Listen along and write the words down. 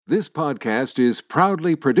This podcast is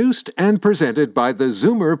proudly produced and presented by the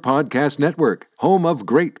Zoomer Podcast Network, home of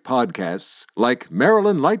great podcasts like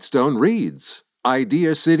Marilyn Lightstone Reads,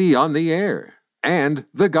 Idea City on the Air, and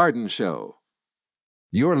The Garden Show.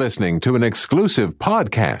 You're listening to an exclusive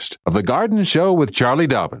podcast of The Garden Show with Charlie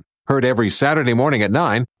Dobbin, heard every Saturday morning at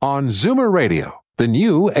 9 on Zoomer Radio, the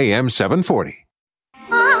new AM 740.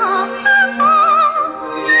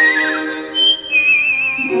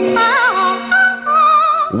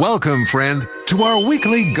 Welcome, friend, to our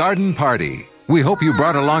weekly garden party. We hope you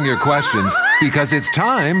brought along your questions because it's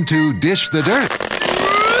time to dish the dirt.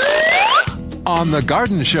 On The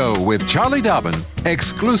Garden Show with Charlie Dobbin,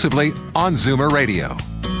 exclusively on Zoomer Radio.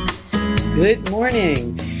 Good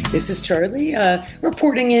morning. This is Charlie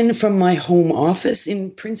reporting in from my home office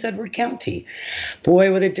in Prince Edward County. Boy,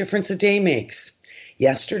 what a difference a day makes.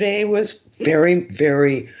 Yesterday was very,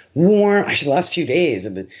 very warm. Actually, the last few days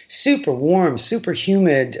have been super warm, super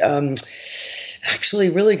humid. Actually,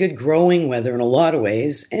 really good growing weather in a lot of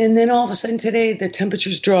ways. And then all of a sudden today, the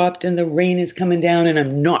temperatures dropped and the rain is coming down. And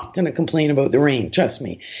I'm not going to complain about the rain. Trust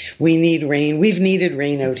me, we need rain. We've needed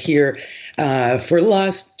rain out here for the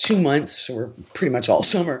last 2 months, or pretty much all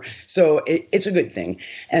summer. So it's a good thing.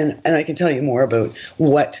 And I can tell you more about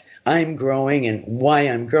what I'm growing and why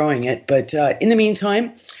I'm growing it. But in the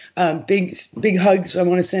meantime, big hugs I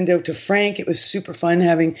want to send out to Frank. It was super fun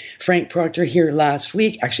having Frank Proctor here last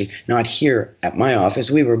week. Actually, not here at my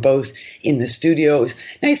office. We were both in the studio. It was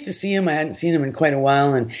nice to see him. I hadn't seen him in quite a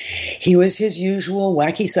while, and he was his usual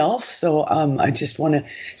wacky self. So I just want to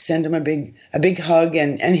send him a big hug,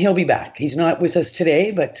 and he'll be back. He's not with us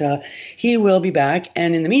today, but he will be back.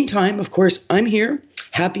 And in the meantime, of course, I'm here,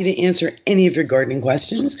 happy to answer any of your gardening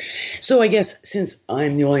questions. So I guess since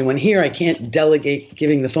I'm the only one here, I can't delegate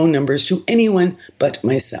giving the phone numbers to anyone but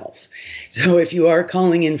myself. So if you are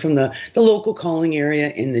calling in from the local calling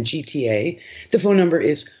area in the GTA, the phone number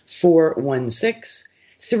is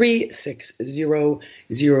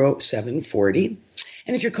 416-360-0740.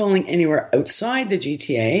 And if you're calling anywhere outside the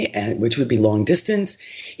GTA, which would be long distance,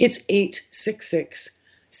 it's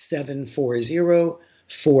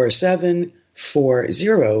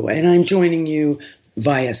 866-740-4740. And I'm joining you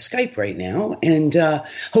via Skype right now, and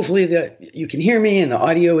hopefully you can hear me and the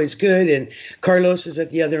audio is good, and Carlos is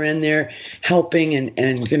at the other end there helping and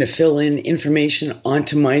going to fill in information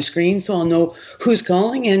onto my screen so I'll know who's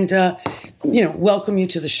calling and welcome you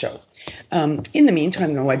to the show. In the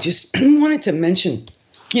meantime, though, I just wanted to mention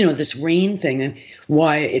this rain thing and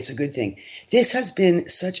why it's a good thing. This has been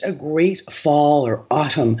such a great fall or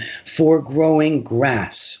autumn for growing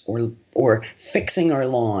grass or fixing our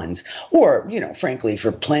lawns, or, frankly,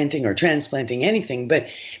 for planting or transplanting anything. But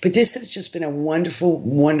this has just been a wonderful,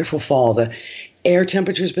 wonderful fall. The air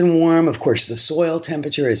temperature has been warm. Of course, the soil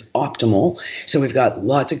temperature is optimal. So we've got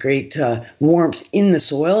lots of great warmth in the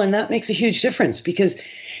soil, and that makes a huge difference because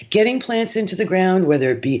getting plants into the ground,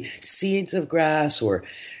 whether it be seeds of grass or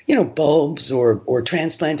bulbs or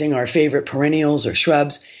transplanting our favorite perennials or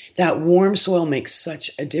shrubs, that warm soil makes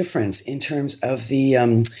such a difference in terms of the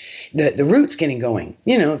roots getting going.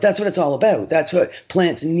 That's what it's all about. That's what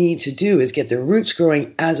plants need to do, is get their roots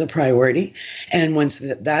growing as a priority. And once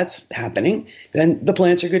that's happening, then the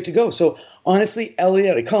plants are good to go. So honestly,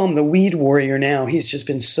 Elliot, I call him the weed warrior now. He's just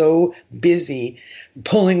been so busy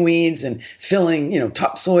pulling weeds and filling,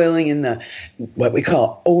 topsoiling in the, what we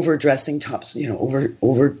call overdressing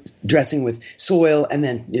overdressing with soil, and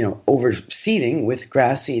then, overseeding with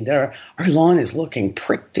grass seed. Our lawn is looking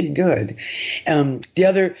pretty good. The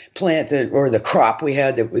other plant or the crop we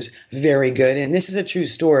had that was very good, and this is a true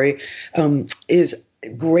story, is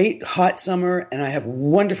great hot summer, and I have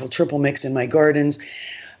wonderful triple mix in my gardens.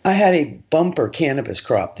 I had a bumper cannabis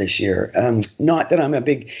crop this year. Not that I'm a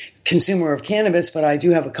big consumer of cannabis, but I do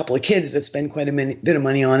have a couple of kids that spend quite a bit of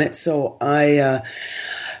money on it. So I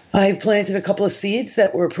planted a couple of seeds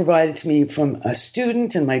that were provided to me from a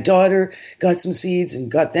student, and my daughter got some seeds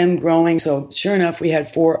and got them growing. So sure enough, we had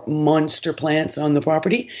 4 monster plants on the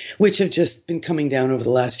property, which have just been coming down over the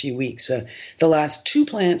last few weeks. The last 2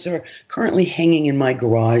 plants are currently hanging in my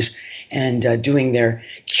garage and doing their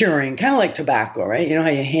curing, kind of like tobacco, right? You know how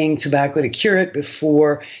you hang tobacco to cure it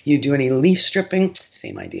before you do any leaf stripping?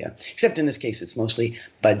 Same idea, except in this case, it's mostly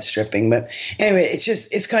bud stripping. But anyway,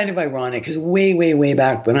 it's kind of ironic because way, way, way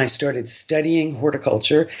back when I started studying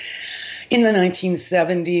horticulture, in the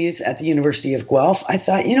 1970s at the University of Guelph. I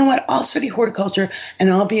thought, you know what, I'll study horticulture and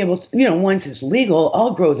I'll be able to, once it's legal,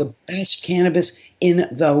 I'll grow the best cannabis in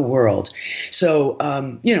the world. So,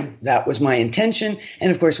 that was my intention.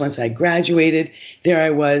 And of course, once I graduated, there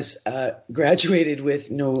I was, graduated with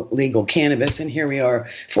no legal cannabis. And here we are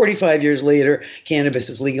 45 years later, cannabis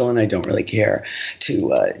is legal and I don't really care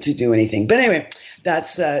to do anything. But anyway,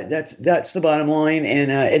 that's the bottom line.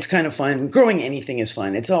 And it's kind of fun. Growing anything is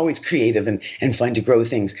fun. It's always creative and fun to grow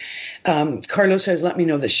things. Carlos has let me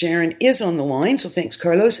know that Sharon is on the line. So thanks,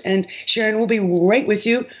 Carlos. And Sharon, we'll be right with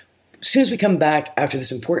you as soon as we come back after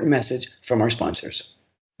this important message from our sponsors.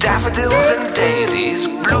 Daffodils and daisies,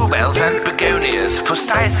 bluebells and begonias,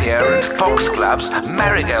 forsythia and foxgloves,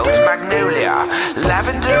 marigolds, magnolia,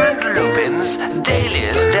 lavender and lupins,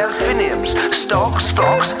 dahlias, delphiniums, stalks,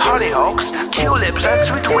 phlox, hollyhocks, tulips and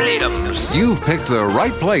sweet williams. You've picked the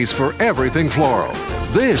right place for everything floral.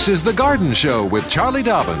 This is The Garden Show with Charlie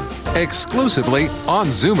Dobbin, exclusively on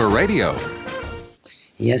Zoomer Radio.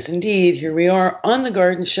 Yes, indeed. Here we are on The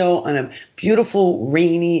Garden Show on a beautiful,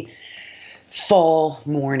 rainy fall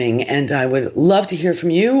morning. And I would love to hear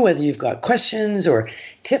from you, whether you've got questions or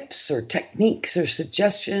tips or techniques or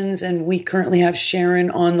suggestions. And we currently have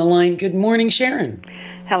Sharon on the line. Good morning, Sharon.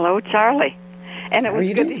 Hello, Charlie. And it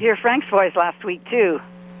was good to hear Frank's voice last week, too.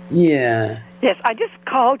 Yeah. Yes, I just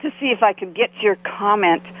called to see if I could get your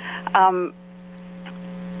comment.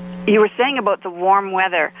 You were saying about the warm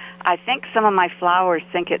weather. I think some of my flowers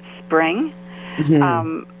think it's spring.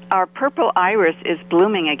 Mm-hmm. Our purple iris is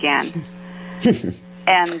blooming again.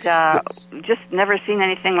 And just never seen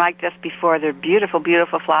anything like this before. They're beautiful,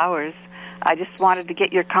 beautiful flowers. I just wanted to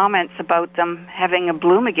get your comments about them having a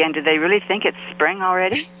bloom again. Do they really think it's spring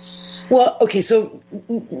already? Well, okay, so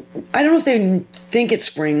I don't know if they think it's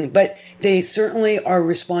spring, but they certainly are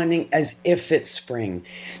responding as if it's spring.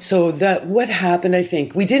 So that what happened, I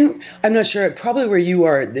think, I'm not sure, probably where you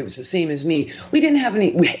are, it was the same as me. We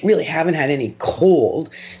really haven't had any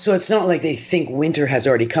cold, so it's not like they think winter has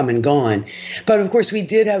already come and gone. But of course, we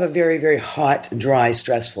did have a very, very hot, dry,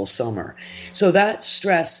 stressful summer. So that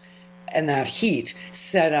stress and that heat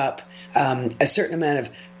set up a certain amount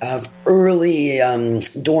of early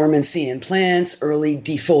dormancy in plants, early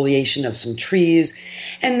defoliation of some trees.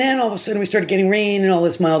 And then all of a sudden we started getting rain and all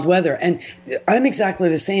this mild weather. And I'm exactly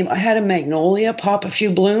the same. I had a magnolia pop a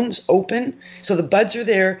few blooms open. So the buds are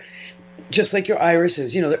there, just like your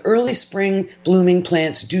irises. The early spring blooming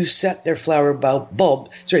plants do set their flower buds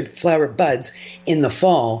in the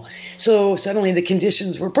fall. So suddenly the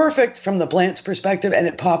conditions were perfect from the plant's perspective, and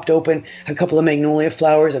it popped open a couple of magnolia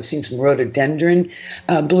flowers. I've seen some rhododendron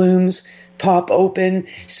blooms pop open.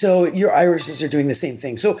 So your irises are doing the same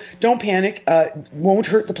thing. So don't panic. Won't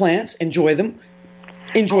hurt the plants. Enjoy them.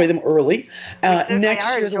 Enjoy them early.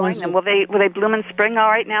 Next year, the ones will they bloom in spring all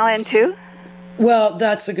right now then too? Well,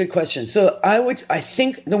 that's a good question. So I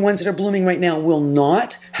think the ones that are blooming right now will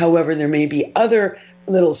not. However, there may be other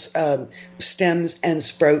little stems and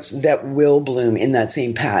sprouts that will bloom in that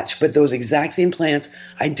same patch. But those exact same plants,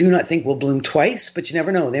 I do not think will bloom twice, but you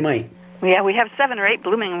never know. They might. Yeah, we have 7 or 8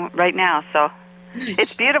 blooming right now, so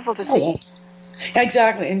it's beautiful to see.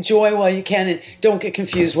 Exactly. Enjoy while you can, and don't get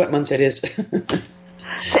confused what month it is.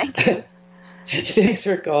 Thank you. Thanks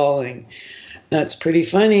for calling. That's pretty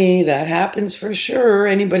funny. That happens for sure.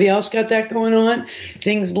 Anybody else got that going on?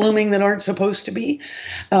 Things blooming that aren't supposed to be?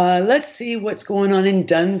 Let's see what's going on in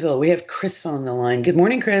Dunnville. We have Chris on the line. Good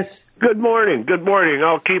morning, Chris. Good morning. Good morning.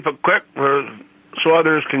 I'll keep it quick so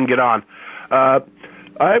others can get on.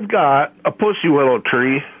 I've got a pussy willow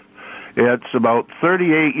tree. It's about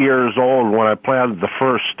 38 years old when I planted the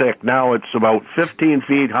first stick. Now it's about 15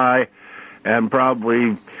 feet high and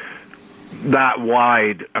probably that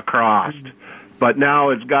wide across. But now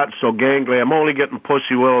it's got so gangly, I'm only getting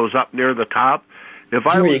pussy willows up near the top. If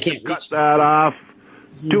I were to cut that off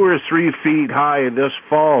 2 or 3 feet high this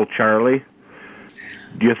fall, Charlie,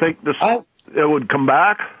 do you think it would come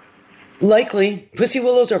back? Likely. Pussy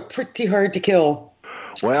willows are pretty hard to kill.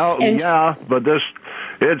 Well, yeah, but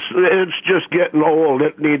it's just getting old.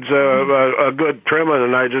 It needs a good trimming,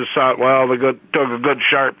 and I just thought, took a good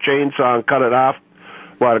sharp chainsaw and cut it off.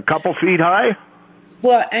 What, a couple feet high?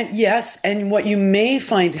 Well, and what you may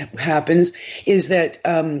find happens is that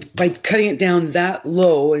by cutting it down that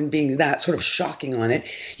low and being that sort of shocking on it,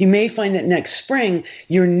 you may find that next spring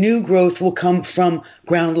your new growth will come from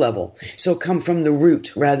ground level. So come from the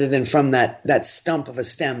root rather than from that stump of a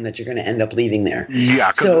stem that you're going to end up leaving there.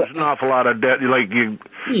 Yeah, because there's an awful lot of dead.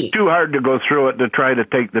 It's too hard to go through it to try to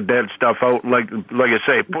take the dead stuff out. Like I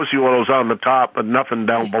say, pussy willows on the top and nothing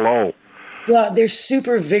down below. Well, they're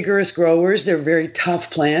super vigorous growers. They're very tough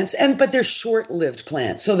plants, but they're short-lived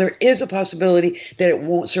plants. So there is a possibility that it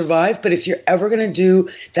won't survive. But if you're ever going to do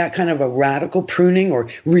that kind of a radical pruning or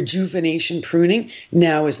rejuvenation pruning,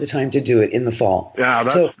 now is the time to do it in the fall. Yeah,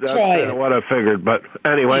 that's kind of what I figured. But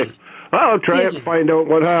anyway, I'll try it and find out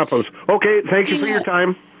what happens. Okay, thank you for your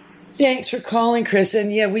time. Thanks for calling, Chris. And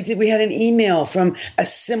we had an email from a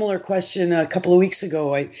similar question a couple of weeks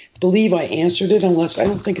ago. I believe I answered it, unless I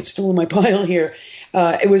don't think it's still in my pile here.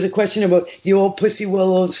 It was a question about the old pussy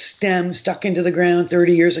willow stem stuck into the ground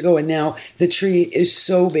 30 years ago, and now the tree is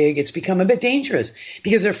so big it's become a bit dangerous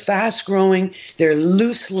because they're fast growing, they're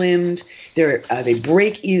loose limbed, they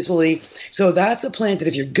break easily. So that's a plant that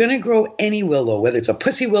if you're going to grow any willow, whether it's a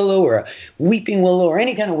pussy willow or a weeping willow or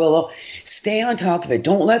any kind of willow, stay on top of it.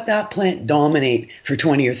 Don't let that plant dominate for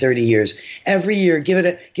 20 or 30 years. Every year, give it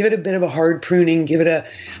a bit of a hard pruning, give it a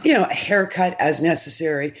haircut as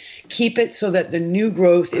necessary. Keep it so that the new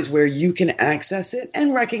growth is where you can access it,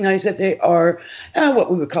 and recognize that they are what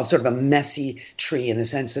we would call sort of a messy tree in the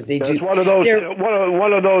sense that they do. It's one of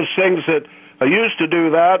those things that I used to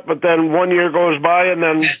do that, but then 1 year goes by and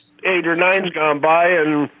then 8 or 9's gone by,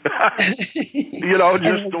 and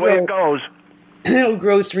just the way it goes. And it'll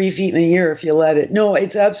grow 3 feet in a year if you let it. No,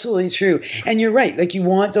 it's absolutely true. And you're right. Like, you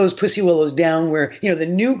want those pussy willows down where, the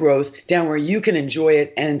new growth down where you can enjoy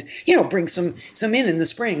it and, bring some in the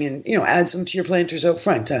spring and, add some to your planters out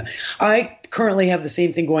front. I currently have the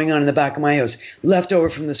same thing going on in the back of my house. Leftover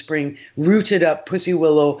from the spring, rooted up pussy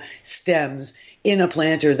willow stems in a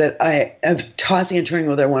planter that I am tossing and turning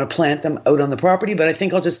whether I want to plant them out on the property, but I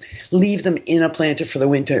think I'll just leave them in a planter for the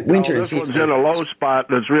winter. This one's in a low spot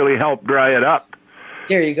that's really helped dry it up.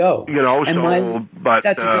 There you go. But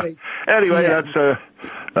that's a good idea. Anyway, that's the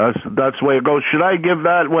way it goes. Should I give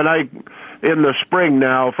that in the spring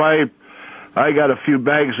now? If I got a few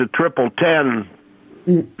bags of 10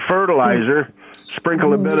 fertilizer,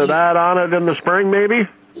 sprinkle a bit of that on it in the spring, maybe.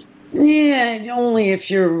 Yeah, only if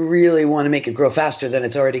you really want to make it grow faster than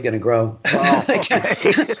it's already going to grow. Oh,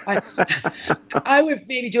 I would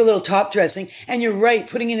maybe do a little top dressing. And you're right,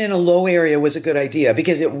 putting it in a low area was a good idea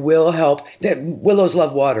because it will help. That willows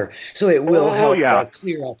love water, so it will help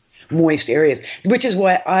clear up moist areas, which is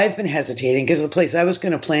why I've been hesitating, because the place I was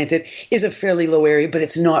going to plant it is a fairly low area, but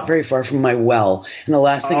it's not very far from my well. And the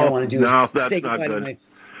last thing I want to do is say goodbye to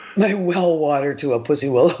my well water to a pussy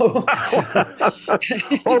willow.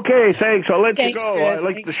 Okay, thanks. I'll let you go. Chris. I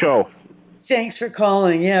like the show. Thanks for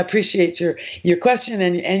calling. Yeah, appreciate your question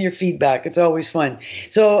and your feedback. It's always fun.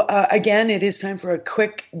 So again, it is time for a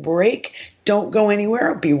quick break. Don't go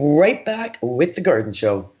anywhere. I'll be right back with the Garden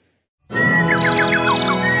Show.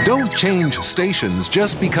 Don't change stations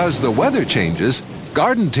just because the weather changes.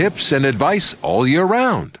 Garden tips and advice all year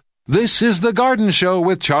round. This is the Garden Show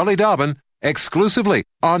with Charlie Dobbin, exclusively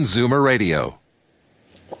on Zoomer Radio.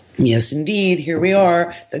 Yes, indeed. Here we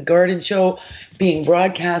are, the Garden Show, being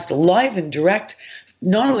broadcast live and direct,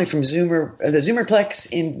 not only from the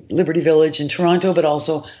Zoomerplex in Liberty Village in Toronto, but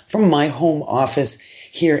also from my home office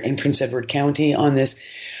here in Prince Edward County on this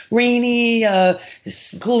rainy,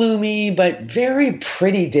 gloomy, but very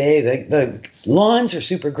pretty day. The lawns are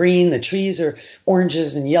super green. The trees are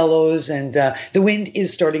oranges and yellows, and the wind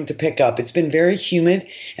is starting to pick up. It's been very humid,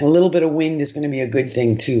 and a little bit of wind is going to be a good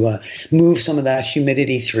thing to move some of that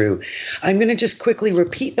humidity through. I'm going to just quickly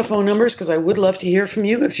repeat the phone numbers because I would love to hear from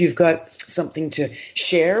you if you've got something to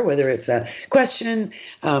share, whether it's a question,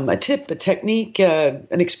 a tip, a technique, an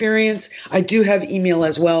experience. I do have email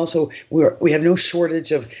as well, so we have no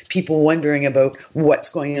shortage of people wondering about what's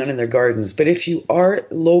going on in their gardens. But if you are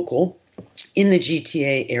local in the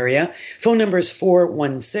GTA area, phone number is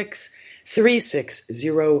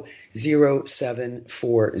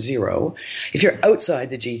 416-360-0740. If you're outside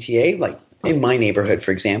the GTA, like in my neighborhood,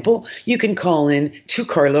 for example, you can call in to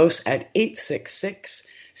Carlos at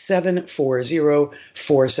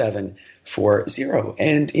 866-740-4740.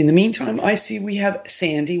 And in the meantime, I see we have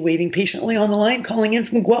Sandy waiting patiently on the line, calling in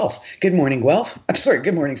from Guelph. Good morning, Guelph. I'm sorry,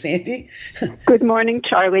 good morning, Sandy. Good morning,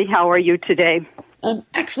 Charlie. How are you today? I'm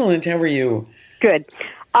excellent. How are you? Good.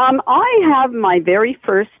 I have my very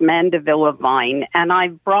first Mandevilla vine, and I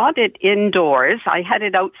brought it indoors. I had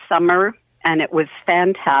it out summer, and it was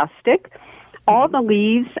fantastic. All the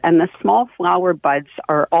leaves and the small flower buds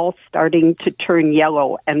are all starting to turn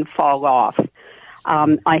yellow and fall off.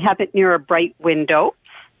 I have it near a bright window.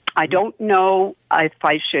 I don't know if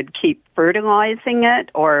I should keep fertilizing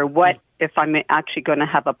it or what, if I'm actually going to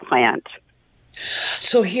have a plant.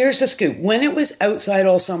 So here's the scoop. When it was outside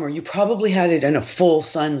all summer, you probably had it in a full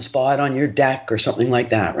sun spot on your deck or something like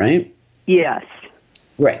that, right? Yes.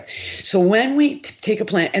 Right. So when we take a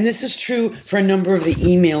plant, and this is true for a number of the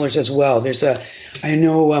emailers as well. There's a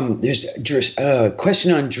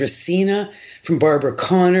question on Dracaena from Barbara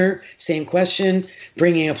Connor. Same question,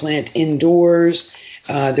 bringing a plant indoors.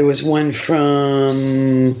 There was one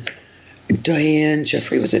from Diane,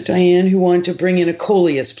 was it Diane, who wanted to bring in a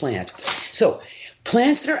coleus plant. So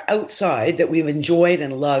plants that are outside, that we've enjoyed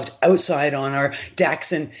and loved outside on our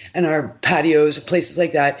decks and our patios, places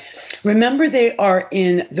like that, remember they are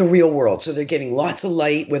in the real world. So they're getting lots of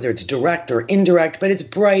light, whether it's direct or indirect, but it's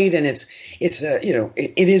bright and it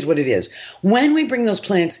is what it is. When we bring those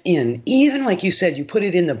plants in, even like you said, you put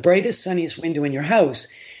it in the brightest, sunniest window in your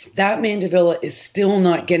house, that mandevilla is still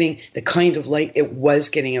not getting the kind of light it was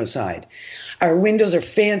getting outside. Our windows are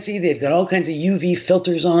fancy. They've got all kinds of UV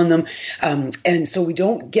filters on them. And so we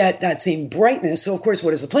don't get that same brightness. So, of course,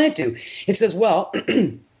 what does the plant do? It says, well,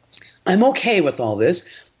 I'm okay with all this,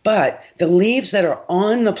 but the leaves that are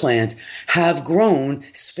on the plant have grown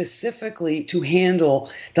specifically to handle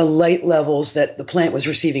the light levels that the plant was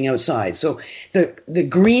receiving outside. So the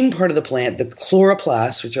green part of the plant, the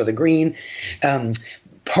chloroplasts, which are the green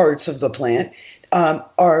parts of the plant,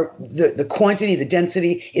 are the quantity, the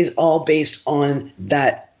density is all based on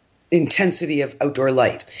that intensity of outdoor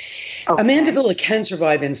light. Okay. A mandevilla can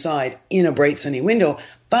survive inside in a bright sunny window,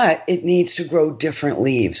 but it needs to grow different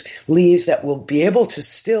leaves that will be able to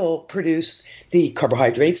still produce the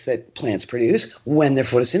carbohydrates that plants produce when they're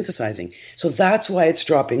photosynthesizing. So that's why it's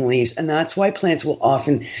dropping leaves, and that's why plants will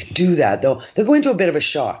often do that. They'll go into a bit of a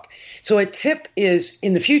shock. So a tip is,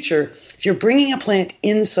 in the future, if you're bringing a plant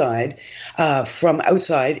inside from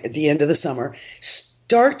outside at the end of the summer,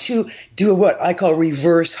 start to do what I call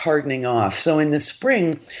reverse hardening off. So in the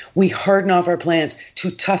spring, we harden off our plants to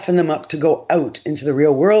toughen them up to go out into the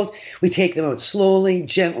real world. We take them out slowly,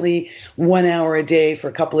 gently, 1 hour a day for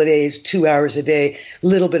a couple of days, 2 hours a day,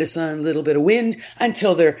 little bit of sun, little bit of wind,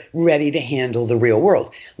 until they're ready to handle the real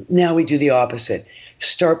world. Now we do the opposite.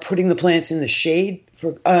 Start putting the plants in the shade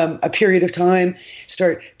for a period of time.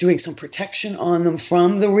 Start doing some protection on them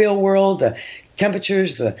from the real world, the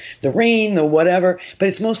temperatures, the rain, the whatever. But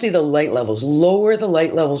it's mostly the light levels. Lower the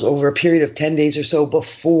light levels over a period of 10 days or so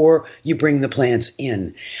before you bring the plants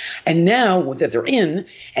in. And now that they're in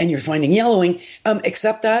and you're finding yellowing,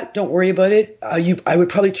 accept that. Don't worry about it. I would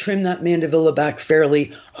probably trim that mandevilla back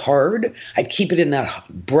fairly hard. I'd keep it in that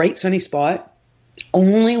bright sunny spot.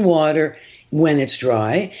 Only water when it's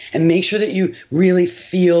dry, and make sure that you really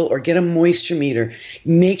feel or get a moisture meter.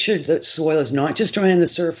 Make sure that soil is not just dry on the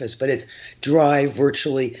surface, but it's dry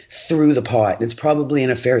virtually through the pot. It's probably in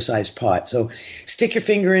a fair-sized pot. So stick your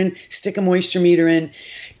finger in, stick a moisture meter in,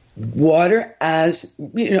 water as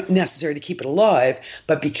necessary to keep it alive,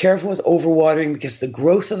 but be careful with overwatering because the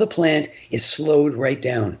growth of the plant is slowed right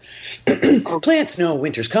down. Plants know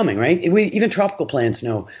winter's coming, right? Even tropical plants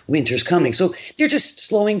know winter's coming. So they're just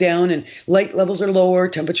slowing down, and light levels are lower,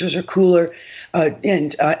 temperatures are cooler,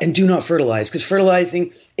 and do not fertilize, because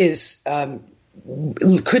fertilizing is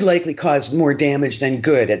could likely cause more damage than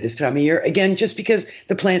good at this time of year. Again, just because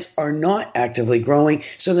the plants are not actively growing,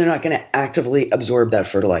 so they're not going to actively absorb that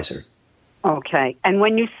fertilizer. Okay. And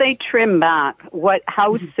when you say trim back,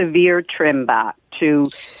 how severe trim back? To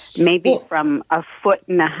maybe from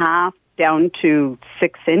 1.5 feet down to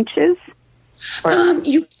 6 inches?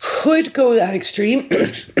 You could go that extreme.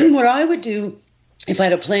 What I would do, if I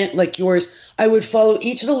had a plant like yours, I would follow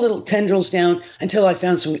each of the little tendrils down until I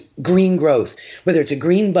found some green growth, whether it's a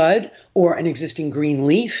green bud or an existing green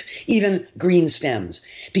leaf, even green stems,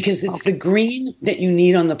 because it's the green that you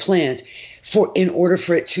need on the plant in order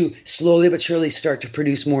for it to slowly but surely start to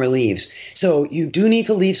produce more leaves. So you do need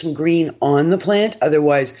to leave some green on the plant,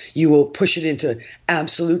 otherwise you will push it into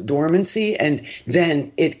absolute dormancy, and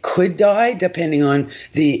then it could die depending on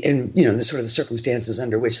the sort of the circumstances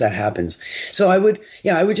under which that happens. So I would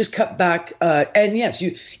just cut back. And yes,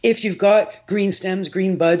 if you've got green stems,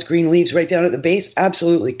 green buds, green leaves right down at the base,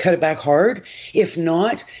 absolutely cut it back hard. If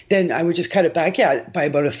not, then I would just cut it back, by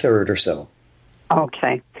about 1/3 or so.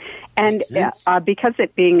 Okay. And because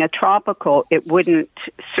it being a tropical, it wouldn't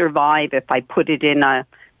survive if I put it in a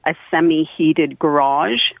semi-heated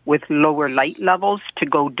garage with lower light levels to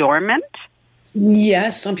go dormant?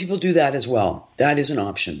 Yes, some people do that as well. That is an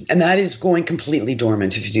option. And that is going completely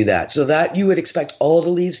dormant if you do that. So that you would expect all the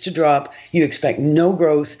leaves to drop. You expect no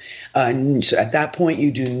growth. So at that point,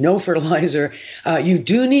 you do no fertilizer. You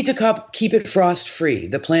do need to keep it frost-free.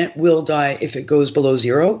 The plant will die if it goes below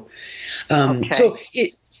 0.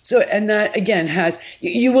 So and that again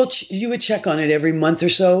you would check on it every month or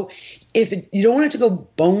so. you don't want it to go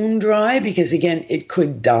bone dry because, again, it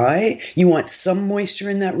could die. You want some moisture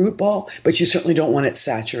in that root ball, but you certainly don't want it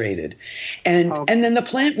saturated. And then the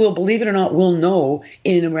plant will, believe it or not, will know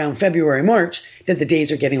in around February, March that the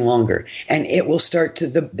days are getting longer. And it will start to,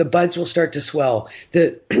 the buds will start to swell.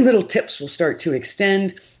 The little tips will start to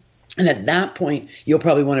extend. And at that point, you'll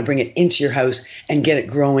probably want to bring it into your house and get it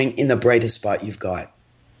growing in the brightest spot you've got.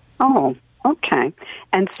 Oh, okay.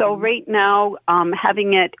 And so right now,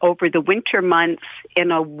 having it over the winter months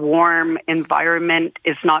in a warm environment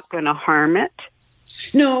is not going to harm it?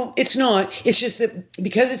 No, it's not. It's just that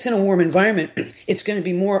because it's in a warm environment, it's going to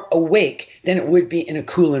be more awake than it would be in a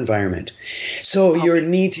cool environment. So your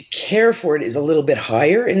need to care for it is a little bit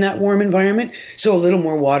higher in that warm environment. So a little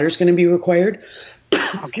more water is going to be required.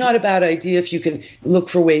 Not a bad idea if you can look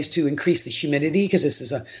for ways to increase the humidity, because this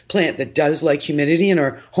is a plant that does like humidity, and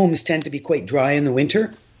our homes tend to be quite dry in the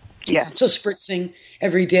winter. Yeah. So spritzing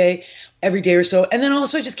every day or so, and then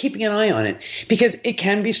also just keeping an eye on it, because it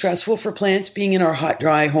can be stressful for plants being in our hot,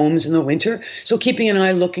 dry homes in the winter. So keeping an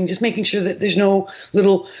eye, looking, just making sure that there's no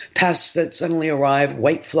little pests that suddenly arrive,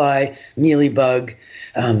 whitefly, mealybug,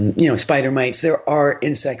 spider mites. There are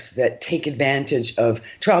insects that take advantage of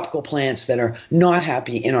tropical plants that are not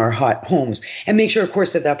happy in our hot homes. And make sure, of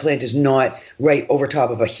course, that plant is not right over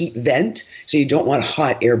top of a heat vent, so you don't want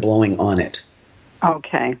hot air blowing on it.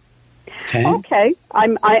 Okay.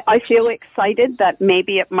 I feel excited that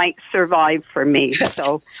maybe it might survive for me.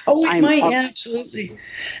 So it might. Yeah,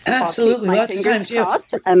 absolutely. Lots of times, yeah.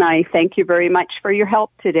 And I thank you very much for your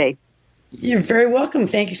help today. You're very welcome.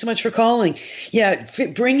 Thank you so much for calling. Yeah,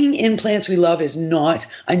 bringing in plants we love is not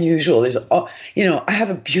unusual. I have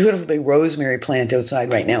a beautiful big rosemary plant outside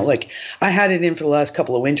right now. Like, I had it in for the last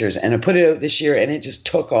couple of winters, and I put it out this year, and it just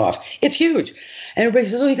took off. It's huge. And everybody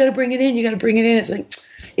says, you got to bring it in. It's like,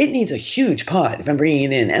 it needs a huge pot if I'm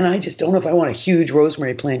bringing it in. And I just don't know if I want a huge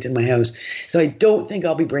rosemary plant in my house. So I don't think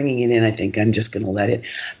I'll be bringing it in. I think I'm just going to let it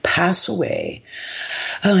pass away.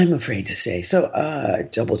 I'm afraid to say. So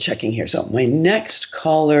double checking here. So my next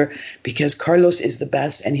caller, because Carlos is the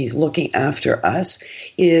best and he's looking after us,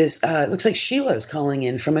 is looks like Sheila is calling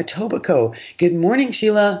in from Etobicoke. Good morning,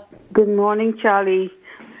 Sheila. Good morning, Charlie.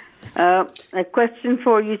 A question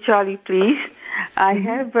for you, Charlie, please. I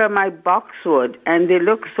have my boxwood, and they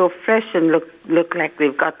look so fresh and look like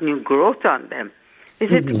they've got new growth on them.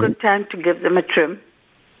 Is it a good time to give them a trim,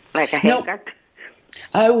 like a haircut?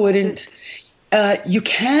 No, I wouldn't. You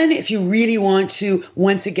can if you really want to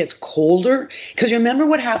once it gets colder, because you remember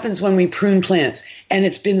what happens when we prune plants and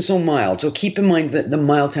it's been so mild. So keep in mind the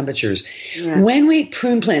mild temperatures. Yeah. When we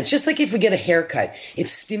prune plants, just like if we get a haircut, it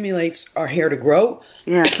stimulates our hair to grow.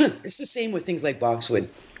 Yeah. It's the same with things like boxwood.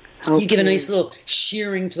 Okay. You give a nice little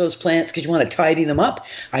shearing to those plants because you want to tidy them up.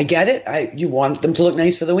 I get it. You want them to look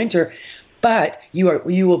nice for the winter. But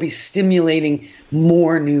you will be stimulating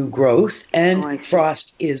more new growth, and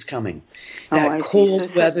frost is coming. That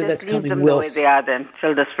cold weather that's coming will. The way they are then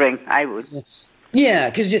till the spring. I would. Yeah,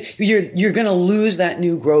 because you're going to lose that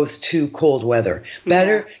new growth to cold weather.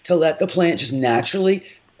 Better to let the plant just naturally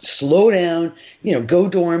slow down, go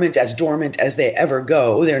dormant as they ever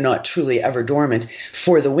go. They're not truly ever dormant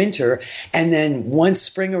for the winter. And then once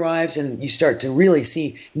spring arrives and you start to really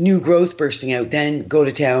see new growth bursting out, then go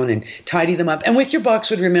to town and tidy them up. And with your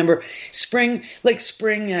boxwood, remember, spring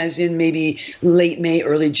as in maybe late May,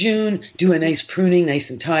 early June, do a nice pruning, nice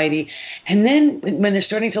and tidy. And then when they're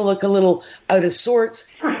starting to look a little out of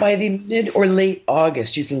sorts, by the mid or late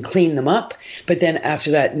August, you can clean them up. But then after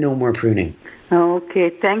that, no more pruning. Okay,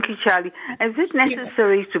 thank you, Charlie. Is it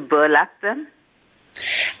necessary to burlap them?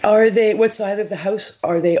 Are they? What side of the house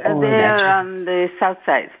are they on? They're on the south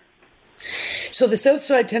side. So the south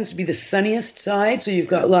side tends to be the sunniest side, so you've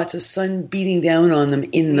got lots of sun beating down on them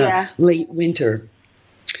in the late winter.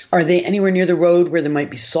 Are they anywhere near the road where there might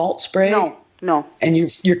be salt spray? No. And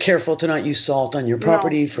you're careful to not use salt on your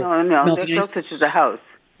property for melting ice? No, they're closer to the house.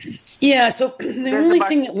 Yeah, so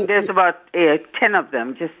there's about 10 of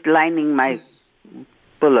them just lining my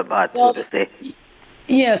boulevard, so to say.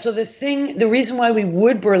 Yeah, so the reason why we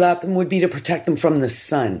would burlap them would be to protect them from the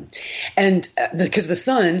sun. And because the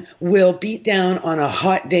sun will beat down on a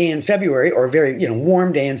hot day in February, or a very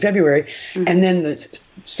warm day in February, and then the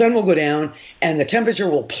sun will go down and the temperature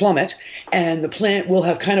will plummet, and the plant will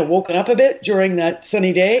have kind of woken up a bit during that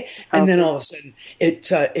sunny day, and then all of a sudden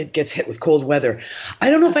it gets hit with cold weather.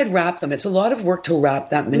 I don't know if I'd wrap them. It's a lot of work to wrap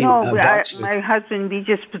that many boxwoods. My husband, we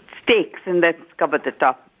just put stakes and that's cover the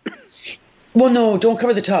top. Well, no, don't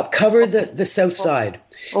cover the top. Cover the south side.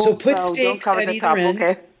 So put stakes at either end.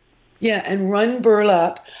 Okay. Yeah, and run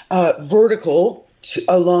burlap vertical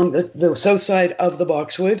along the south side of the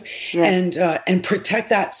boxwood, and protect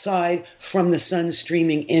that side from the sun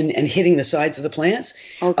streaming in and hitting the sides of the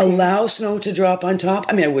plants. Okay. Allow snow to drop on top.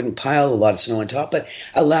 I mean, I wouldn't pile a lot of snow on top, but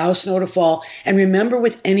allow snow to fall. And remember,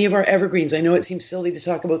 with any of our evergreens, I know it seems silly to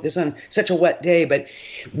talk about this on such a wet day, but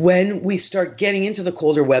when we start getting into the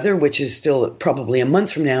colder weather, which is still probably a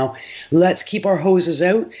month from now, let's keep our hoses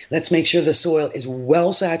out. Let's make sure the soil is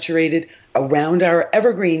well saturated around our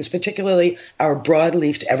evergreens, particularly our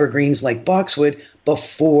broad-leafed evergreens like boxwood,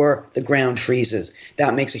 before the ground freezes.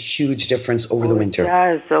 That makes a huge difference over the winter.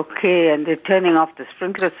 Yes, okay, and they're turning off the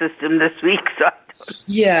sprinkler system this week. So.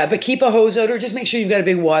 Yeah, but keep a hose out, or just make sure you've got a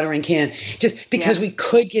big watering can, just because we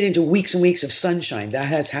could get into weeks and weeks of sunshine. That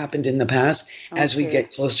has happened in the past as we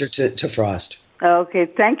get closer to frost. Okay,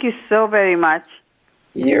 thank you so very much.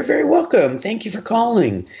 You're very welcome. Thank you for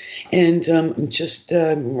calling. And just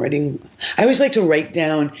writing. I always like to write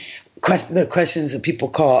down the questions that people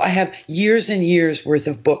call. I have years and years worth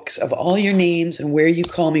of books of all your names and where you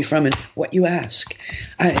call me from and what you ask.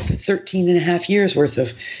 I have 13 and a half years worth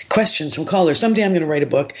of questions from callers. Someday I'm going to write a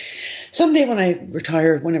book. Someday when I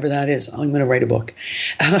retire, whenever that is, I'm going to write a book.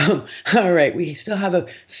 All right. We still have a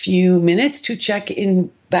few minutes to check in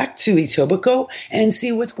back to Etobicoke and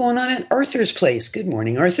see what's going on at Arthur's place. Good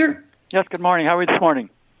morning, Arthur. Yes, good morning. How are you this morning?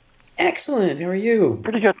 Excellent. How are you?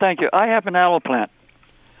 Pretty good, thank you. I have an aloe plant.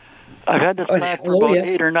 I've had this plant for about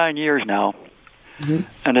 8 or 9 years now,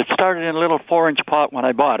 and it started in a little 4-inch pot when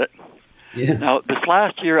I bought it. Yeah. Now, this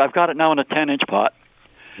last year, I've got it now in a 10-inch pot.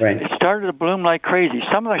 Right. It started to bloom like crazy.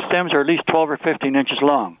 Some of the stems are at least 12 or 15 inches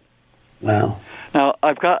long. Wow. Now,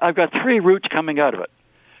 I've got 3 roots coming out of it.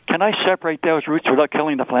 Can I separate those roots without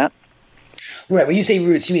killing the plant? Right. When you say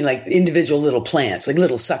roots, you mean like individual little plants, like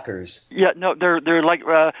little suckers? Yeah. No, they're like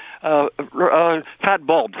fat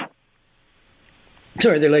bulbs.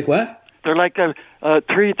 Sorry, they're like what? They're like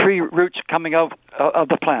three roots coming out of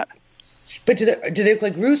the plant. But do they look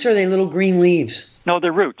like roots, or are they little green leaves? No,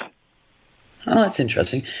 they're roots. Oh, that's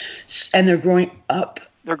interesting. And they're growing up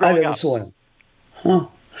out of the soil. Huh.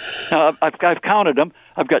 Now, I've counted them.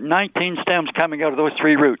 I've got 19 stems coming out of those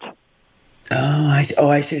 3 roots. Oh, I see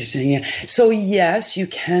what you're saying. Yeah. So, yes, you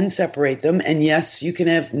can separate them, and yes, you can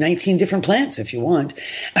have 19 different plants if you want.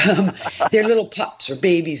 They're little pups or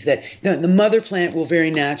babies that the mother plant will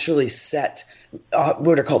very naturally set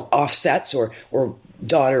what are called offsets or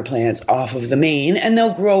daughter plants off of the main, and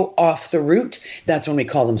they'll grow off the root. That's when we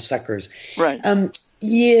call them suckers. Right.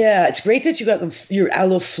 Yeah, it's great that you got your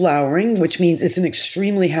aloe flowering, which means it's an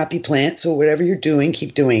extremely happy plant. So whatever you're doing,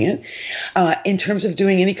 keep doing it. In terms of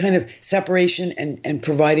doing any kind of separation and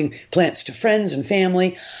providing plants to friends and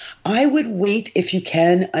family, I would wait if you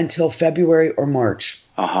can until February or March.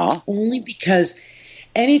 Only because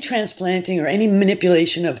any transplanting or any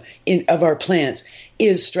manipulation of our plants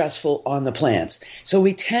is stressful on the plants. So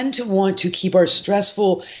we tend to want to keep our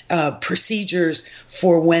stressful procedures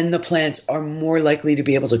for when the plants are more likely to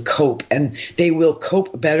be able to cope. And they will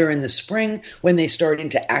cope better in the spring when they start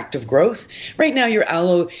into active growth. Right now, your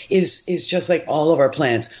aloe is just like all of our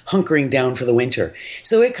plants, hunkering down for the winter.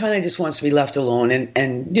 So it kind of just wants to be left alone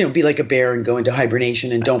and be like a bear and go into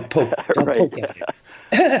hibernation and don't poke at it.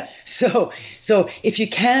 So if you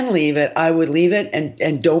can leave it, I would leave it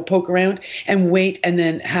and don't poke around and wait, and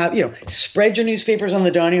then have, spread your newspapers on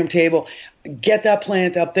the dining room table, get that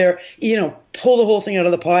plant up there, pull the whole thing out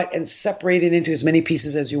of the pot and separate it into as many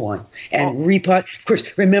pieces as you want and repot. Of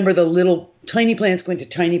course, remember the little tiny plants go into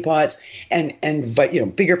tiny pots and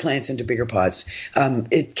bigger plants into bigger pots.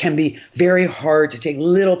 It can be very hard to take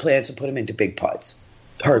little plants and put them into big pots.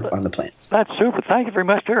 Hard on the plants. That's super. Thank you very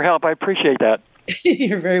much for your help. I appreciate that.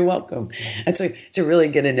 You're very welcome. It's a really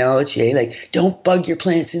good analogy. Eh? Like, don't bug your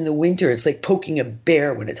plants in the winter. It's like poking a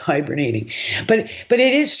bear when it's hibernating. But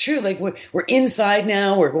it is true. Like we're inside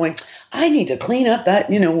now. We're going, I need to clean up that,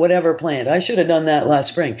 whatever plant. I should have done that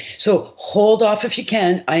last spring. So hold off if you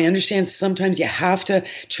can. I understand sometimes you have to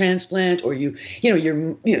transplant, or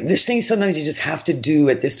there's things sometimes you just have to do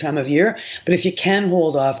at this time of year. But if you can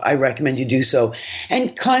hold off, I recommend you do so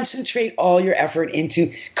and concentrate all your effort into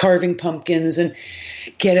carving pumpkins and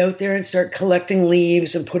get out there and start collecting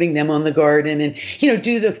leaves and putting them on the garden and,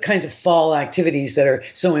 do the kinds of fall activities that are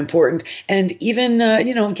so important. And even,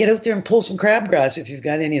 get out there and pull some crabgrass if you've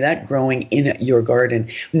got any of that growing in your garden.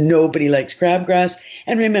 Nobody likes crabgrass.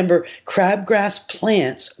 And remember, crabgrass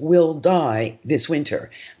plants will die this winter.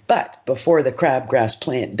 But before the crabgrass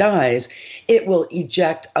plant dies, it will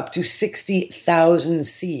eject up to 60,000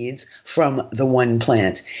 seeds from the one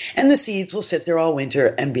plant. And the seeds will sit there all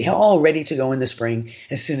winter and be all ready to go in the spring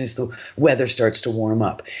as soon as the weather starts to warm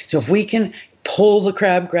up. So if we can pull the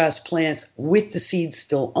crabgrass plants with the seeds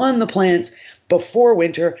still on the plants before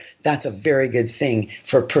winter, that's a very good thing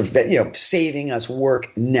for saving us work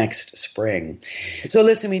next spring. So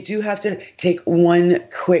listen, we do have to take one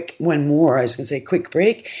quick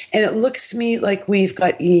break. And it looks to me like we've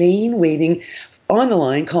got Elaine waiting on the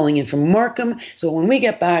line, calling in from Markham. So when we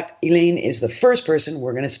get back, Elaine is the first person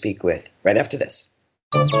we're going to speak with right after this.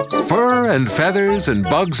 Fur and feathers and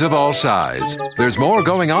bugs of all size. There's more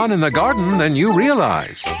going on in the garden than you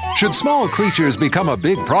realize. Should small creatures become a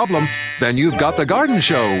big problem, then you've got The Garden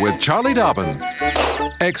Show with Charlie Dobbin.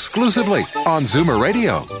 Exclusively on Zoomer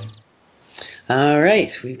Radio. All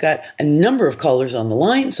right, we've got a number of callers on the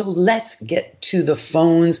line, so let's get to the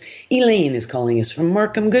phones. Elaine is calling us from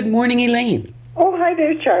Markham. Good morning, Elaine. Oh, hi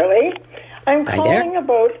there, Charlie. I'm calling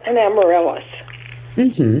about an Amaryllis.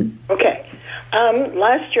 Mm-hmm. Okay.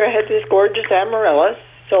 Last year I had this gorgeous Amaryllis,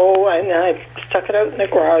 and I stuck it out in the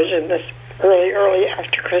garage in this early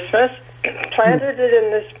after Christmas, planted it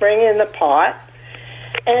in the spring in the pot,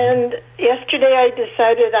 and yesterday I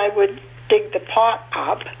decided I would dig the pot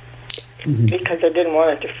up because I didn't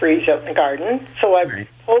want it to freeze out in the garden. So I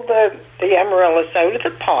pulled the Amaryllis out of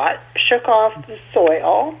the pot, shook off the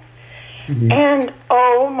soil, and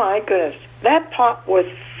oh my goodness, that pot was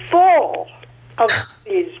full of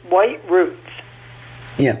these white roots.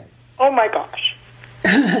 Yeah. Oh my gosh.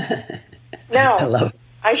 Now,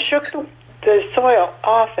 I shook the soil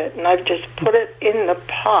off it, and I've just put it in the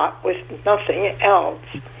pot with nothing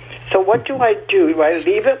else. So what do I do? Do I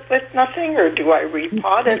leave it with nothing, or do I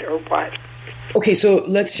repot it, or what? Okay, so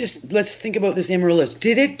let's think about this Amaryllis.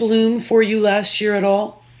 Did it bloom for you last year at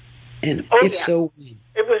all? And so,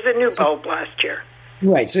 it was a new bulb last year.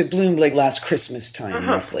 Right, so it bloomed like last Christmas time,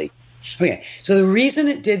 roughly. Okay, so the reason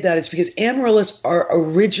it did that is because Amaryllis are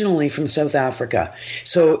originally from South Africa.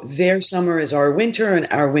 So their summer is our winter and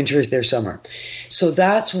our winter is their summer. So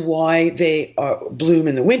that's why they bloom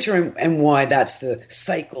in the winter and why that's the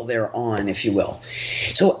cycle they're on, if you will.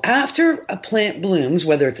 So after a plant blooms,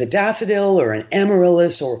 whether it's a daffodil or an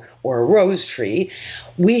Amaryllis or a rose tree,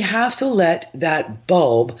 we have to let that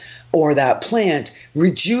bulb or that plant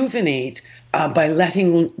rejuvenate by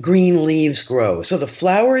letting green leaves grow. So the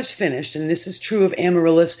flower is finished, and this is true of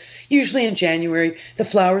Amaryllis. Usually in January, the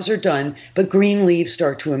flowers are done, but green leaves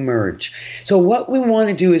start to emerge. So what we want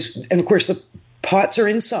to do is, and of course the pots are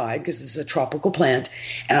inside because it's a tropical plant,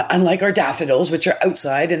 unlike our daffodils, which are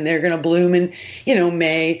outside and they're going to bloom in,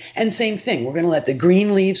 May. And same thing, we're going to let the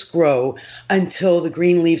green leaves grow until the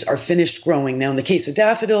green leaves are finished growing. Now, in the case of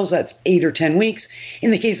daffodils, that's 8 or 10 weeks. In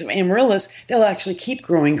the case of Amaryllis, they'll actually keep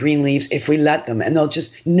growing green leaves if we let them, and they'll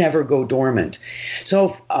just never go dormant.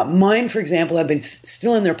 So mine, for example, have been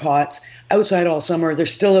still in their pots outside all summer. They're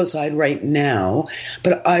still outside right now,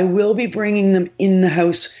 but I will be bringing them in the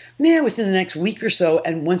house within the next week or so,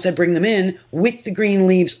 and once I bring them in with the green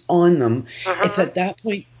leaves on them, it's at that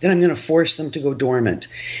point that I'm going to force them to go dormant.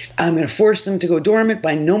 I'm going to force them to go dormant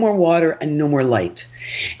by no more water and no more light.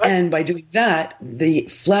 And by doing that, the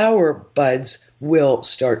flower buds will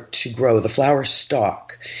start to grow, the flower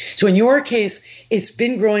stalk. So in your case, it's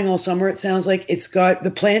been growing all summer. It sounds like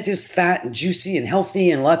the plant is fat and juicy and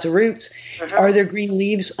healthy and lots of roots. Are there green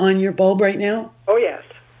leaves on your bulb right now? Oh, yes.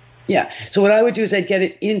 Yeah. So what I would do is I'd get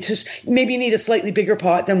it into, maybe you need a slightly bigger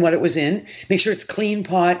pot than what it was in. Make sure it's clean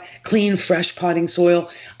pot, clean, fresh potting soil.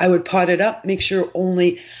 I would pot it up, make sure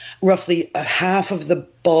only roughly a half of the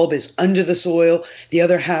bulb is under the soil, the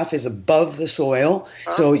other half is above the soil.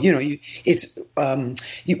 So, it's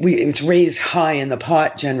raised high in the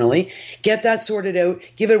pot generally. Get that sorted out,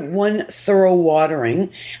 give it one thorough watering,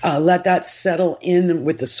 let that settle in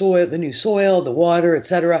with the soil, the new soil, the water,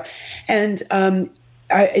 etc. And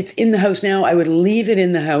it's in the house now. I would leave it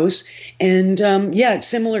in the house. And it's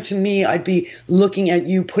similar to me. I'd be looking at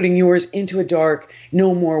you putting yours into a dark,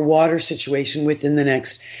 no more water situation within the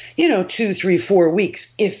next, 2, 3, 4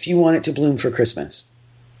 weeks if you want it to bloom for Christmas.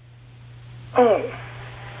 Oh.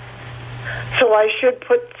 So I should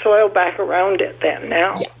put soil back around it then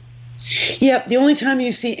now? Yeah. The only time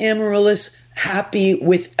you see Amaryllis happy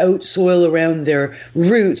without soil around their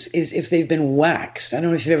roots is if they've been waxed. I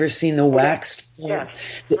don't know if you've ever seen the waxed bulb.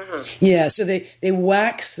 Yes. So they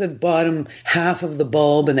wax the bottom half of the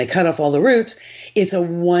bulb and they cut off all the roots. It's a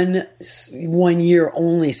one year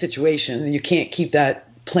only situation. You can't keep that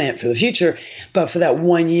plant for the future, but for that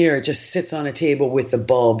 1 year it just sits on a table with the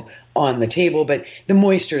bulb on the table, but the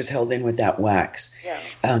moisture is held in with that wax.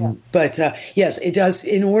 Yes, it does.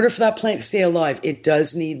 In order for that plant to stay alive, it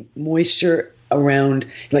does need moisture around,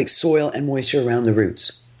 like soil and moisture around the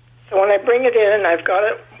roots. So when I bring it in and I've got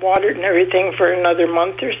it watered and everything for another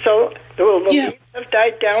month or so, will the leaves have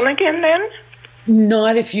died down again then?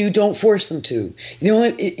 Not if you don't force them to.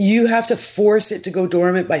 You have to force it to go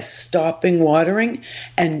dormant by stopping watering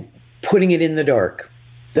and putting it in the dark.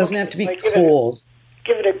 Doesn't have to be cold.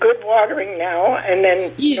 Give it a good watering now, and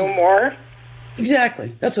then no more. Exactly.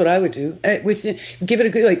 That's what I would do. Give it a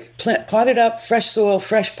good, pot it up, fresh soil,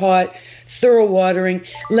 fresh pot, thorough watering.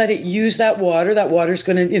 Let it use that water. That water's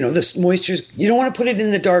going to, this moisture's, you don't want to put it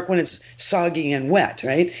in the dark when it's soggy and wet,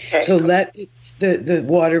 right? Okay. So let the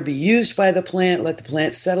water be used by the plant, let the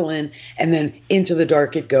plant settle in, and then into the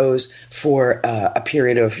dark it goes for a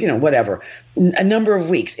period of, whatever, a number of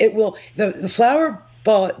weeks. It will, the flower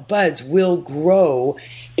buds will grow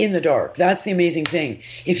in the dark. That's the amazing thing.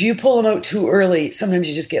 If you pull them out too early, sometimes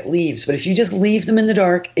you just get leaves. But if you just leave them in the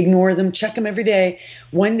dark, ignore them, check them every day,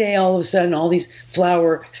 one day all of a sudden all these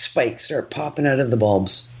flower spikes start popping out of the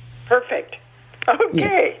bulbs. Perfect.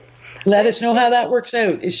 Okay. Yeah. Let us know how that works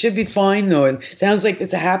out. It should be fine, though. It sounds like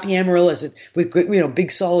it's a happy amaryllis with big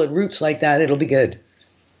solid roots like that. It'll be good.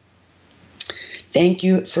 Thank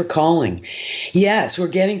you for calling. Yes, we're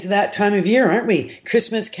getting to that time of year, aren't we?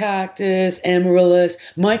 Christmas cactus, amaryllis.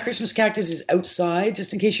 My Christmas cactus is outside,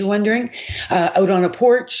 just in case you're wondering, out on a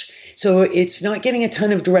porch. So it's not getting a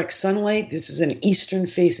ton of direct sunlight. This is an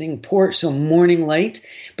eastern-facing porch, so morning light,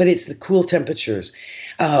 but it's the cool temperatures.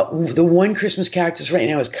 The one Christmas cactus right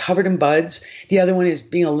now is covered in buds. The other one is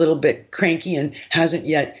being a little bit cranky and hasn't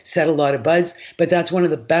yet set a lot of buds. But that's one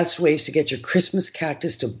of the best ways to get your Christmas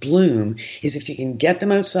cactus to bloom is if you can get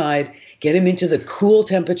them outside, get them into the cool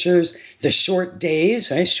temperatures, the short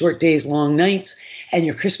days, right? Short days, long nights, and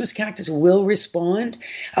your Christmas cactus will respond.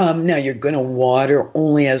 Now, you're going to water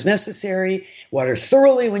only as necessary. Water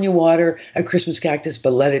thoroughly when you water a Christmas cactus,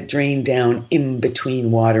 but let it drain down in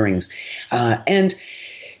between waterings. And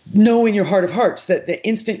know in your heart of hearts that the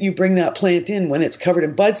instant you bring that plant in, when it's covered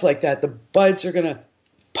in buds like that, the buds are going to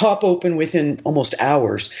pop open within almost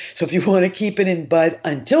hours. So if you want to keep it in bud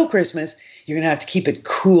until Christmas, you're going to have to keep it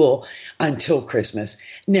cool until Christmas.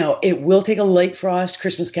 Now, it will take a light frost.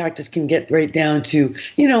 Christmas cactus can get right down to,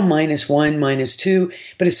 -1, -2.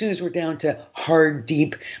 But as soon as we're down to hard,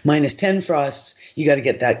 deep -10 frosts, you got to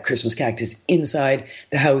get that Christmas cactus inside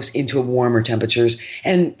the house into warmer temperatures.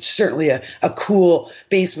 And certainly a cool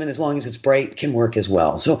basement, as long as it's bright, can work as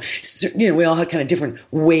well. So, we all have kind of different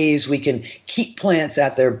ways we can keep plants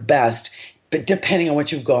at their best. But depending on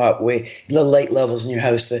what you've got, the light levels in your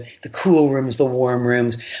house, the cool rooms, the warm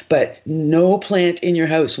rooms, but no plant in your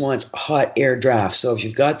house wants hot air draft. So if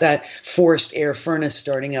you've got that forced air furnace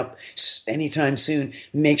starting up anytime soon,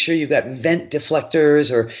 make sure you've got vent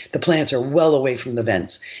deflectors or the plants are well away from the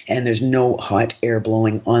vents and there's no hot air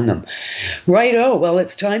blowing on them. Righto, well,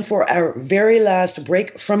 it's time for our very last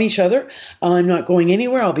break from each other. I'm not going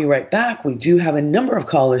anywhere. I'll be right back. We do have a number of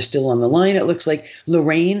callers still on the line. It looks like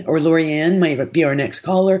Lorraine or Lorianne might be our next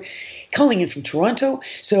caller, calling in from Toronto.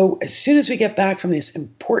 So as soon as we get back from this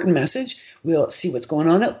important message, we'll see what's going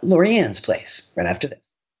on at Lorianne's place right after this.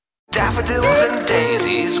 Daffodils and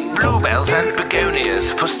daisies, bluebells and begonias,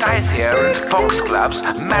 forsythia and foxgloves,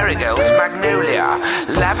 marigolds, magnolia,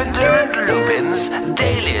 lavender and lupins,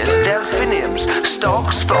 dahlias, delphiniums,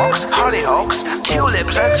 stalks, phlox, hollyhocks,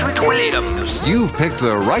 tulips and sweet williams. You've picked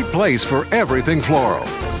the right place for everything floral.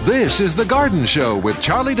 This is The Garden Show with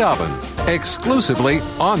Charlie Dobbin, exclusively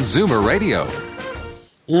on Zoomer Radio.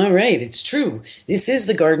 All right, it's true. This is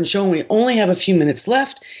The Garden Show, and we only have a few minutes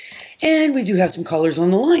left, and we do have some callers on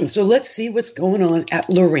the line. So let's see what's going on at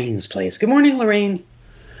Lorraine's place. Good morning, Lorraine.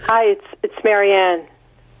 Hi, it's Marianne.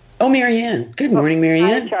 Oh, Marianne. Good morning,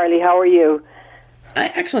 Marianne. Hi, Charlie. How are you?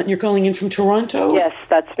 Excellent. You're calling in from Toronto? Yes,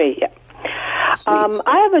 that's me, yeah.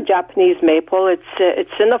 I have a Japanese maple.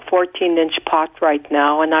 It's in a 14-inch pot right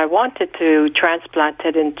now, and I wanted to transplant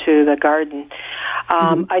it into the garden.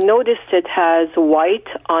 I noticed it has white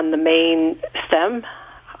on the main stem.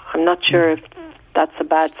 I'm not sure if that's a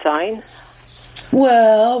bad sign.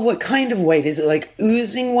 Well, what kind of white? Is it like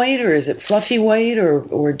oozing white, or is it fluffy white,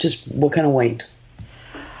 or just what kind of white?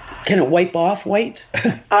 Can it wipe off white?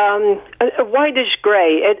 A whitish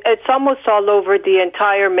gray. It's almost all over the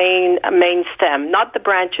entire main stem, not the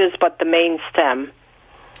branches, but the main stem.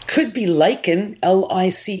 Could be lichen,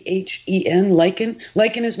 L-I-C-H-E-N, lichen.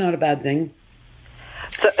 Lichen is not a bad thing.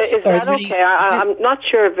 So is that okay? I'm not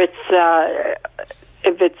sure if it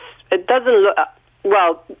doesn't look.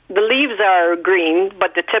 Well, the leaves are green,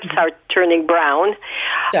 but the tips are turning brown.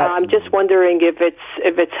 I'm just wondering if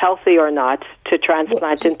it's healthy or not to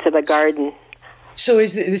transplant into the garden. So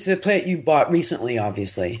this is a plant you bought recently,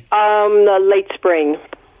 obviously? Late spring.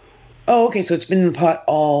 Oh, okay. So it's been in the pot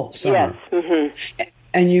all summer. Yes. Mm-hmm.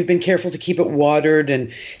 And you've been careful to keep it watered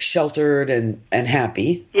and sheltered and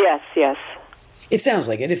happy? Yes, yes. It sounds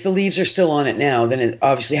like it. If the leaves are still on it now, then it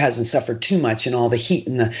obviously hasn't suffered too much in all the heat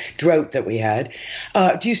and the drought that we had.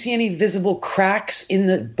 Do you see any visible cracks in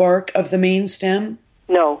the bark of the main stem?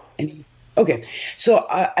 No. Okay. So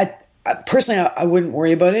personally, I wouldn't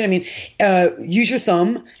worry about it. I mean, use your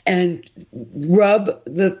thumb and rub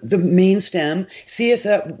the main stem. See if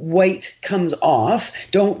that white comes off.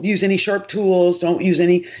 Don't use any sharp tools. Don't use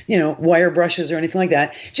any, wire brushes or anything like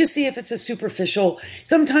that. Just see if it's a superficial.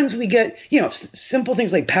 Sometimes we get, simple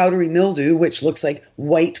things like powdery mildew, which looks like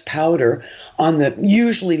white powder on the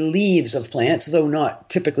usually leaves of plants, though not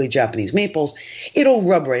typically Japanese maples. It'll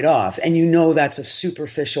rub right off, and that's a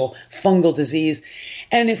superficial fungal disease.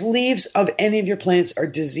 And if leaves of any of your plants are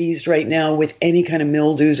diseased right now with any kind of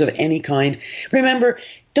mildews of any kind, remember,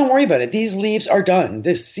 don't worry about it. These leaves are done.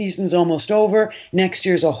 This season's almost over. Next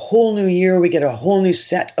year's a whole new year. We get a whole new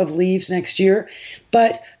set of leaves next year.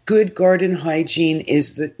 But good garden hygiene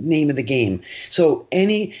is the name of the game. So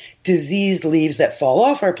any diseased leaves that fall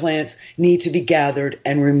off our plants need to be gathered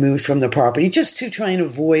and removed from the property just to try and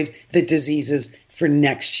avoid the diseases for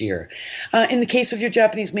next year. In the case of your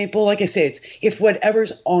Japanese maple, like I say, if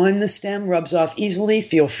whatever's on the stem rubs off easily,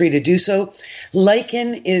 feel free to do so.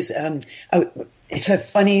 Lichen is it's a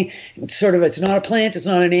funny it's not a plant, it's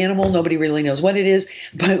not an animal, nobody really knows what it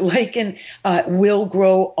is, but lichen will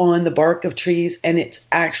grow on the bark of trees, and it's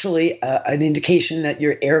actually an indication that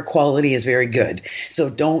your air quality is very good. So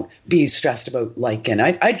don't be stressed about lichen.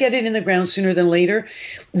 I'd get it in the ground sooner than later.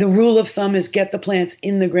 The rule of thumb is get the plants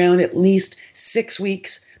in the ground at least 6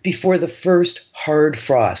 weeks before the first hard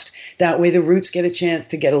frost. That way the roots get a chance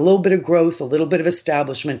to get a little bit of growth, a little bit of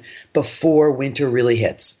establishment before winter really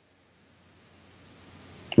hits.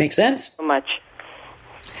 Make sense? So much.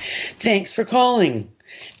 Thanks for calling.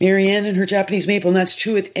 Marianne and her Japanese maple, and that's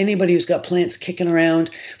true with anybody who's got plants kicking around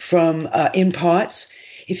from in pots.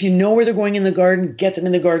 If you know where they're going in the garden, get them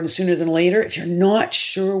in the garden sooner than later. If you're not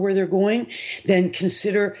sure where they're going, then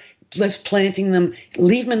consider planting them,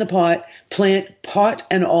 leave them in the pot, plant pot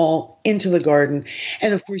and all into the garden.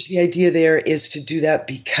 And of course, the idea there is to do that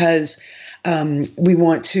because we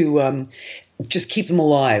want to just keep them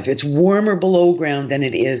alive. It's warmer below ground than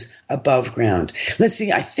it is above ground. Let's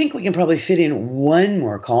see, I think we can probably fit in one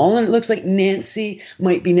more call, and it looks like Nancy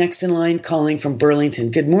might be next in line calling from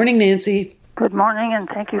Burlington. Good morning, Nancy. Good morning, and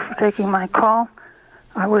thank you for taking my call.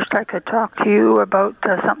 I wish I could talk to you about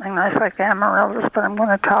something nice like Amaryllis, but I'm going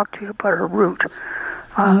to talk to you about a root.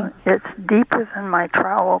 It's deeper than my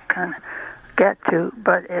trowel can get to,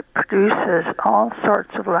 but it produces all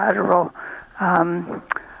sorts of lateral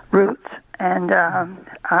roots. And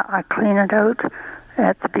I clean it out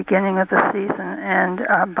at the beginning of the season,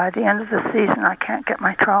 and by the end of the season, I can't get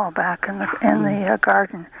my trowel back in the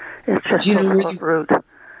garden. It's just full of root.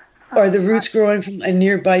 Are the roots growing from a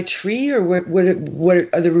nearby tree, or what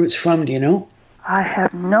are the roots from? Do you know? I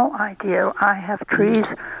have no idea. I have trees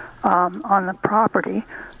on the property,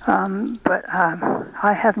 but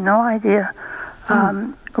I have no idea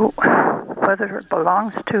whether it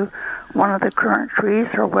belongs to one of the current trees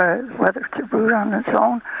or whether it's a root on its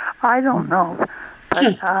own. I don't know.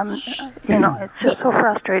 But, it's just so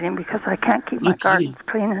frustrating because I can't keep my gardens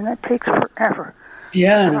clean, and it takes forever.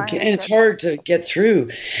 Yeah, and it's hard to get through.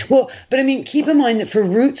 Well, but I mean, keep in mind that for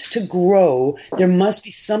roots to grow, there must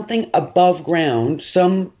be something above ground,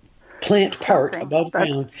 some plant part above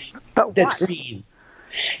ground that's green.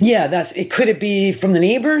 Yeah, Could it be from the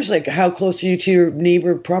neighbors? Like, how close are you to your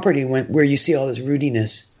neighbor property where you see all this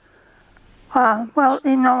rootiness? Well,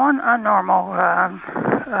 on a normal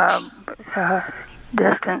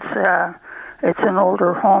distance, it's an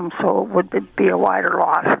older home, so it would be a wider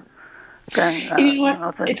lot than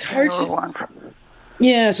it's hard to. Ones.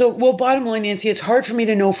 Yeah, bottom line, Nancy, it's hard for me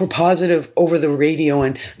to know for positive over the radio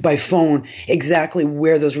and by phone exactly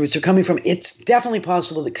where those roots are coming from. It's definitely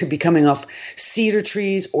possible that it could be coming off cedar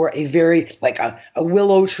trees or a very, like a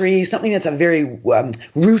willow tree, something that's a very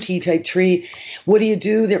rooty type tree. What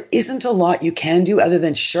do? There isn't a lot you can do other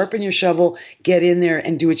than sharpen your shovel, get in there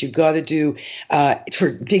and do what you've got to do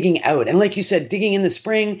for digging out. And like you said, digging in the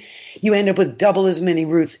spring, you end up with double as many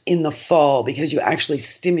roots in the fall because you actually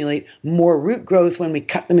stimulate more root growth when we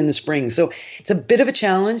cut them in the spring. So it's a bit of a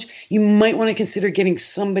challenge. You might want to consider getting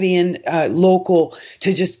somebody in local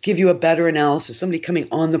to just give you a better analysis, somebody coming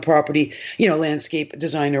on the property, landscape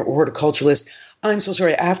designer or horticulturalist. I'm so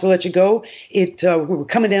sorry. I have to let you go. We're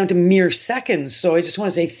coming down to mere seconds. So I just want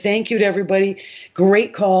to say thank you to everybody.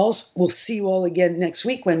 Great calls. We'll see you all again next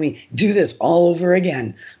week when we do this all over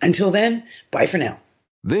again. Until then, bye for now.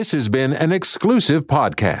 This has been an exclusive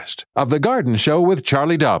podcast of The Garden Show with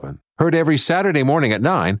Charlie Dobbin. Heard every Saturday morning at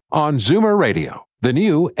 9 on Zoomer Radio, the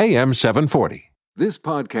new AM 740. This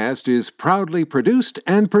podcast is proudly produced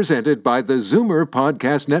and presented by the Zoomer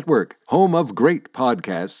Podcast Network, home of great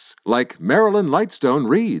podcasts like Marilyn Lightstone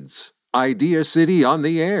Reads, Idea City on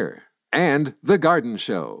the Air, and The Garden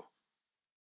Show.